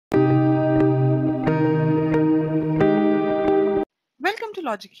to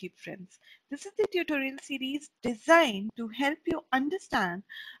LogicHeap, friends. This is the tutorial series designed to help you understand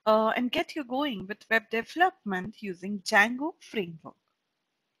and get you going with web development using Django framework.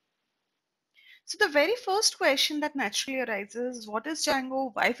 So the very first question that naturally arises, what is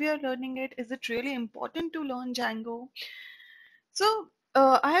Django? Why we are learning it? Is it really important to learn Django? So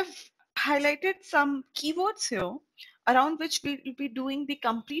I have highlighted some keywords here around which we will be doing the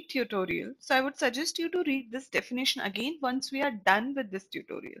complete tutorial. So I would suggest you to read this definition again once we are done with this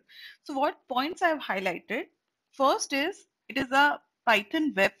tutorial. So what points I have highlighted? First is it is a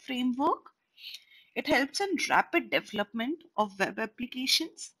Python web framework. It helps in rapid development of web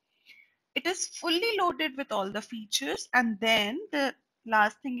applications. It is fully loaded with all the features, and then the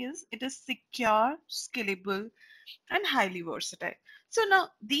last thing is it is secure, scalable, and highly versatile. So now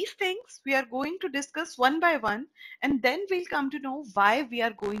these things we are going to discuss one by one, and then we'll come to know why we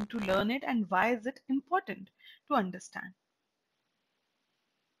are going to learn it and why is it important to understand.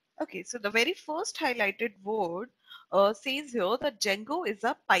 Okay, so the very first highlighted word says here that Django is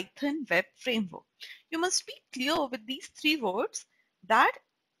a Python web framework. You must be clear with these three words that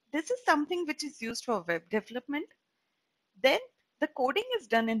this is something which is used for web development. Then the coding is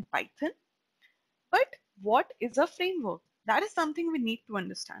done in Python. But what is a framework? That is something we need to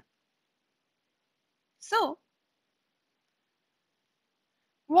understand. So,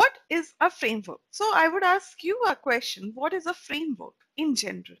 what is a framework? So, I would ask you a question. What is a framework in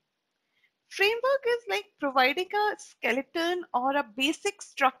general? Framework is like providing a skeleton or a basic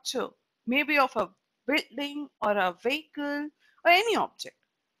structure, maybe of a building or a vehicle or any object.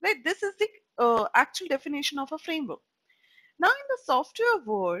 Right? This is the actual definition of a framework. Now, in the software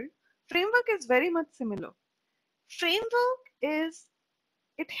world, framework is very much similar. Framework is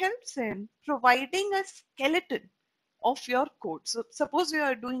it helps in providing a skeleton of your code. So suppose you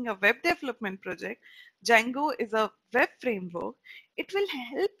are doing a web development project, Django is a web framework. It will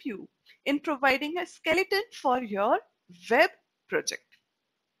help you in providing a skeleton for your web project.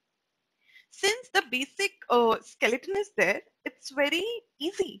 Since the basic skeleton is there, it's very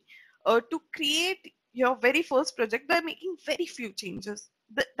easy to create your very first project by making very few changes.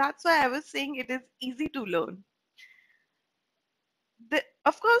 That's why I was saying it is easy to learn.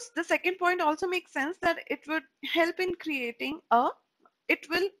 Of course, the second point also makes sense that it would help in creating it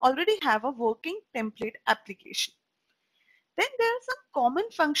will already have a working template application. Then there are some common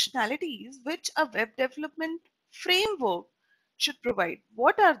functionalities which a web development framework should provide.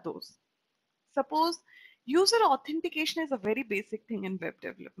 What are those? Suppose user authentication is a very basic thing in web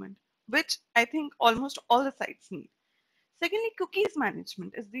development, which I think almost all the sites need. Secondly, cookies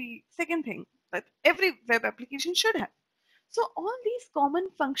management is the second thing that every web application should have. So all these common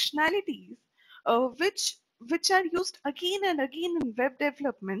functionalities, which are used again and again in web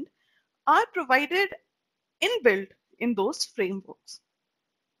development, are provided inbuilt in those frameworks.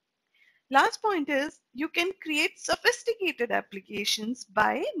 Last point is you can create sophisticated applications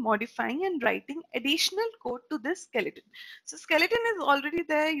by modifying and writing additional code to this skeleton. So skeleton is already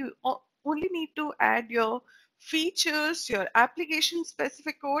there. You only need to add your features, your application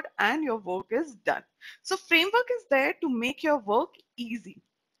specific code, and your work is done. So framework is there to make your work easy.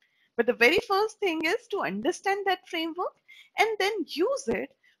 But the very first thing is to understand that framework and then use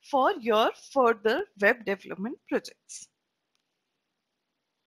it for your further web development projects.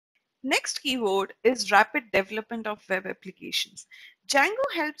 Next keyword is rapid development of web applications. Django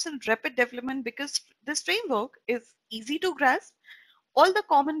helps in rapid development because this framework is easy to grasp. All the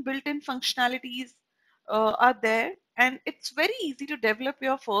common built-in functionalities are there, and it's very easy to develop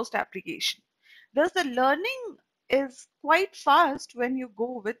your first application. Thus, the learning is quite fast when you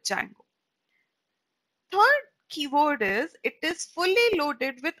go with Django. Third keyword is it is fully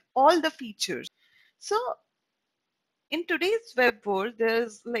loaded with all the features. So in today's web world,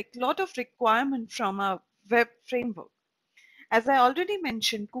 there's like a lot of requirement from a web framework. As I already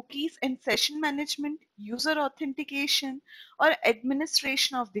mentioned, cookies and session management, user authentication, or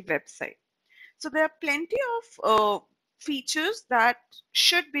administration of the website. So there are plenty of features that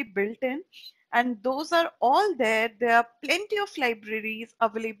should be built in, and those are all there. There are plenty of libraries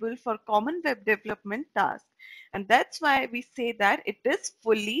available for common web development tasks, and that's why we say that it is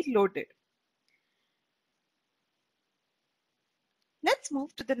fully loaded. Let's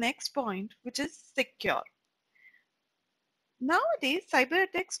move to the next point, which is secure. Nowadays, cyber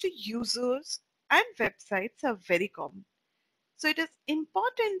attacks to users and websites are very common. So it is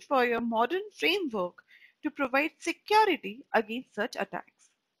important for your modern framework to provide security against such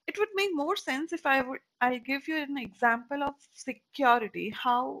attacks. It would make more sense if I'll give you an example of security,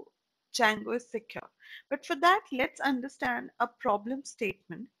 how Django is secure. But for that, let's understand a problem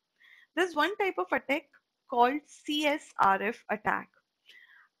statement. There's one type of attack called CSRF attack.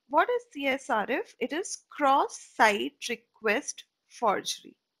 what is CSRF? It is cross-site request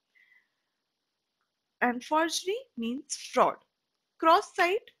forgery. And forgery means fraud.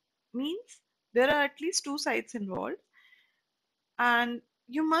 Cross-site means there are at least two sites involved. And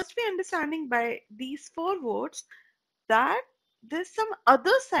you must be understanding by these four words that there's some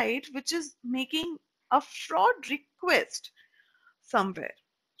other site which is making a fraud request somewhere,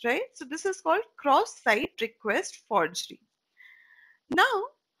 right? So this is called cross-site request forgery. Now,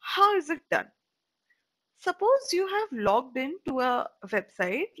 how is it done? Suppose you have logged into a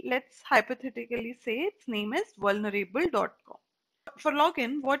website. Let's hypothetically say its name is vulnerable.com. For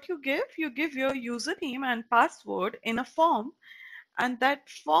login, what you give your username and password in a form, and that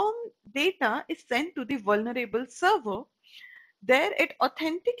form data is sent to the vulnerable server. There it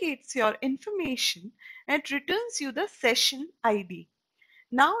authenticates your information and returns you the session ID.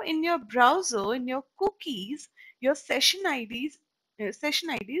 Now in your browser, in your cookies, your session ID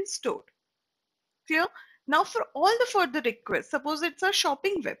is stored. Clear? Now for all the further requests, suppose it's a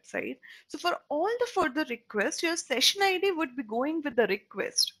shopping website. So for all the further requests, your session ID would be going with the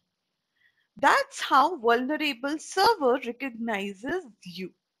request. That's how vulnerable server recognizes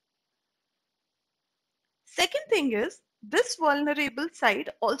you. Second thing is, this vulnerable site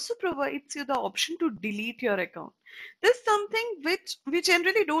also provides you the option to delete your account. This is something which we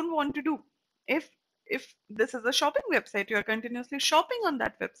generally don't want to do. If this is a shopping website, you are continuously shopping on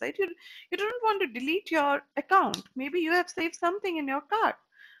that website, you don't want to delete your account. Maybe you have saved something in your cart.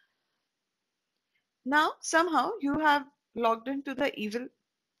 Now, somehow you have logged into the evil.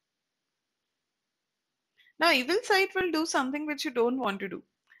 Now, evil site will do something which you don't want to do.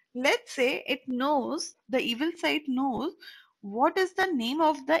 Let's say the evil site knows what is the name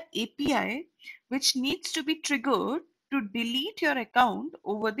of the API which needs to be triggered to delete your account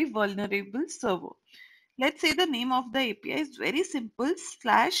over the vulnerable server. Let's say the name of the API is very simple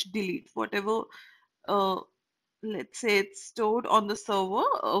 /delete, whatever, uh, let's say it's stored on the server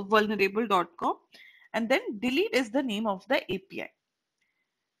vulnerable.com, and then delete is the name of the API.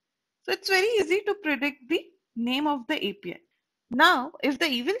 So it's very easy to predict the name of the API. Now, if the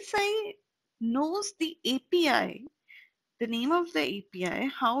evil side knows the API, the name of the API,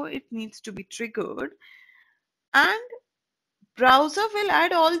 how it needs to be triggered, and browser will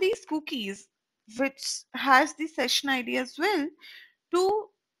add all these cookies, which has the session ID as well, to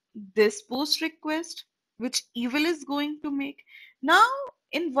this post request, which evil is going to make. Now,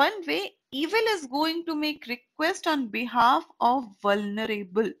 in one way, evil is going to make request on behalf of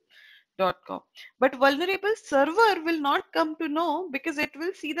vulnerable. Com. But vulnerable server will not come to know because it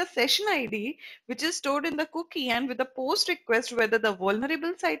will see the session ID which is stored in the cookie, and with the post request, whether the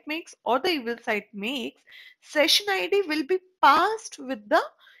vulnerable site makes or the evil site makes, session ID will be passed with the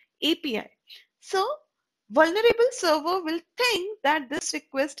API. So vulnerable server will think that this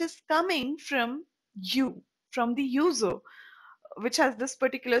request is coming from you, from the user, which has this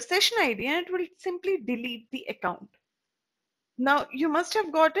particular session ID, and it will simply delete the account. Now you must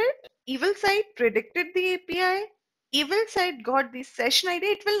have got it. Evil side predicted the API. Evil side got the session ID.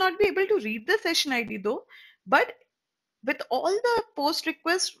 It will not be able to read the session ID though. But with all the post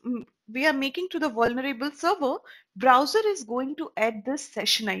requests we are making to the vulnerable server, browser is going to add this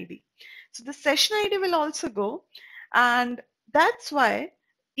session ID. So the session ID will also go, and that's why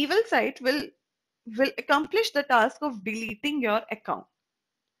evil side will accomplish the task of deleting your account.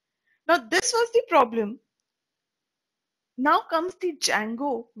 Now this was the problem. Now comes the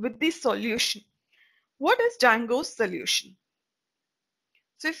Django with the solution. What is Django's solution?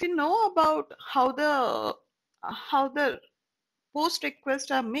 So if you know about how the post requests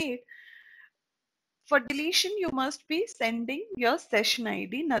are made, for deletion you must be sending your session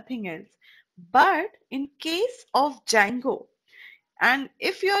ID, nothing else. But in case of Django, and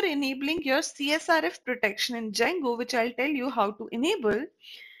if you are enabling your CSRF protection in Django, which I'll tell you how to enable,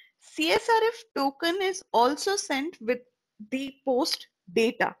 CSRF token is also sent with the post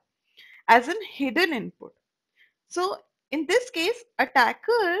data as an hidden input. So in this case,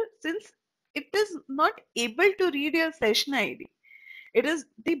 attacker, since it is not able to read your session ID, it is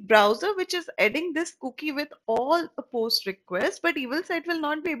the browser which is adding this cookie with all the post requests, but evil side will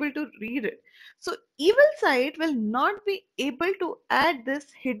not be able to read it. So evil side will not be able to add this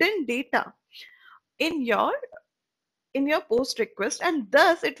hidden data in your post request, and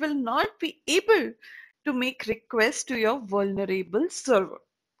thus it will not be able to make requests to your vulnerable server.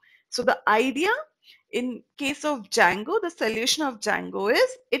 So the idea in case of Django, the solution of Django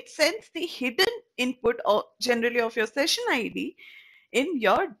is it sends the hidden input or generally of your session ID in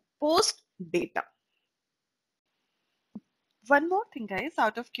your post data. One more thing, guys,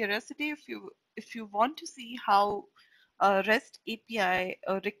 out of curiosity, if you want to see how a REST API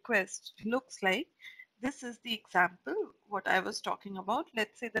request looks like. This is the example what I was talking about.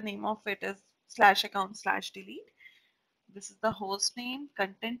 Let's say the name of it is /account/delete. This is the host name,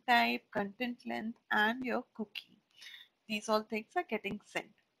 content type, content length, and your cookie. These all things are getting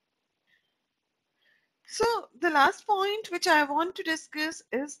sent. So the last point which I want to discuss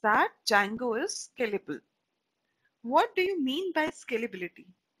is that Django is scalable. What do you mean by scalability?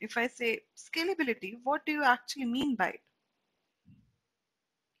 If I say scalability, what do you actually mean by it?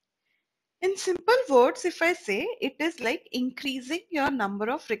 In simple words, if I say it is like increasing your number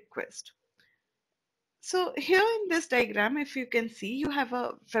of requests. So here in this diagram, if you can see, you have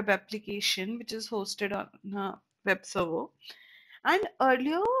a web application which is hosted on a web server. And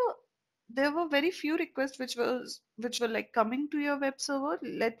earlier there were very few requests which were like coming to your web server,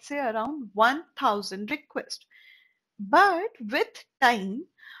 let's say around 1000 requests. But with time,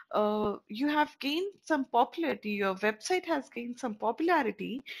 you have gained some popularity, your website has gained some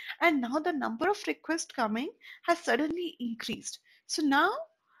popularity, and now the number of requests coming has suddenly increased. So now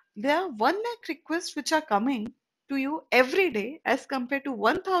there are 1 lakh requests which are coming to you every day as compared to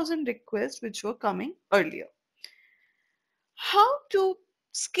 1000 requests which were coming earlier. How to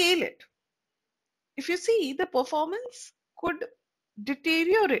scale it? If you see, the performance could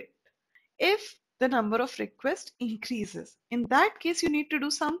deteriorate if the number of requests increases. In that case, you need to do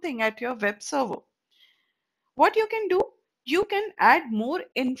something at your web server. What you can do, you can add more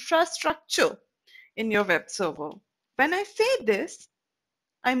infrastructure in your web server. When I say this,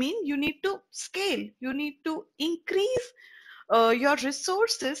 I mean you need to scale, you need to increase your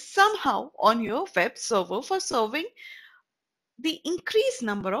resources somehow on your web server for serving the increased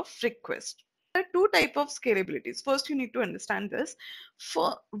number of requests. There are two types of scalabilities. First, you need to understand this.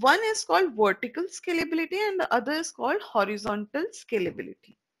 For one is called vertical scalability and the other is called horizontal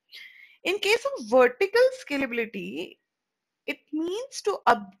scalability. In case of vertical scalability, it means to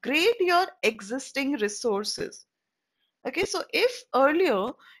upgrade your existing resources. Okay, so if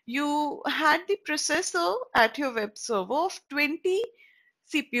earlier you had the processor at your web server of 20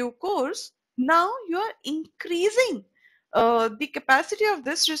 CPU cores, now you are increasing the capacity of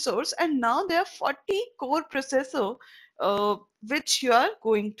this resource, and now there are 40 core processor which you are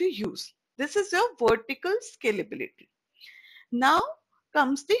going to use. This is your vertical scalability. Now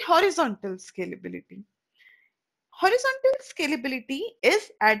comes the horizontal scalability. Horizontal scalability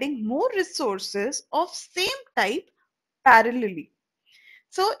is adding more resources of same type parallelly.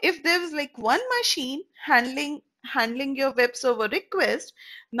 So if there is like one machine handling your web server request,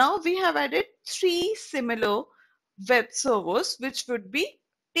 now we have added 3 similar web servers which would be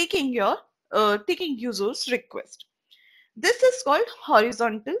taking your taking users request. This is called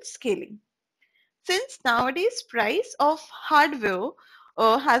horizontal scaling. Since nowadays price of hardware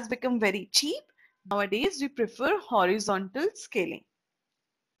has become very cheap, nowadays we prefer horizontal scaling.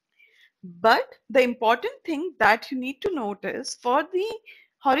 But the important thing that you need to notice for the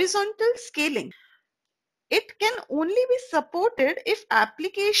horizontal scaling, it can only be supported if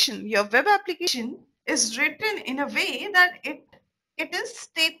your web application is written in a way that it is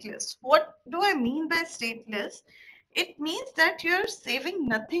stateless. What do I mean by stateless? It means that you're saving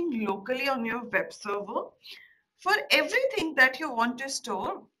nothing locally on your web server. For everything that you want to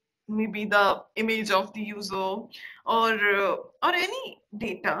store, maybe the image of the user or any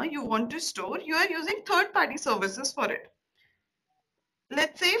data you want to store, you are using third-party services for it.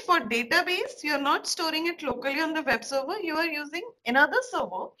 Let's say for database, you're not storing it locally on the web server, you are using another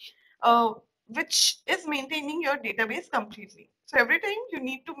server uh, which is maintaining your database completely. So every time you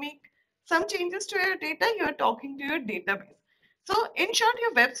need to make some changes to your data, you are talking to your database. So in short,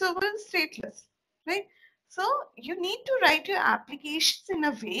 your web server is stateless, right? So you need to write your applications in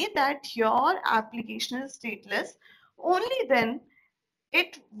a way that your application is stateless. Only then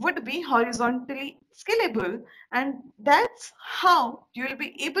it would be horizontally scalable, and that's how you will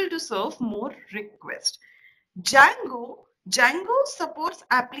be able to serve more requests. Django supports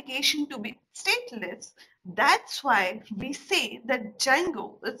application to be stateless. That's why we say that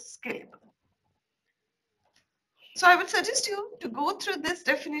Django is scalable. So I would suggest you to go through this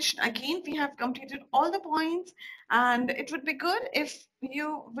definition again. We have completed all the points, and it would be good if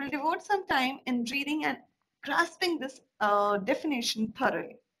you will devote some time in reading and grasping this definition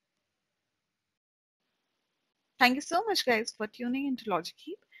thoroughly. Thank you so much, guys, for tuning into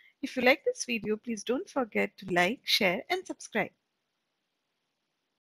LogicHeap. If you like this video, please don't forget to like, share, and subscribe.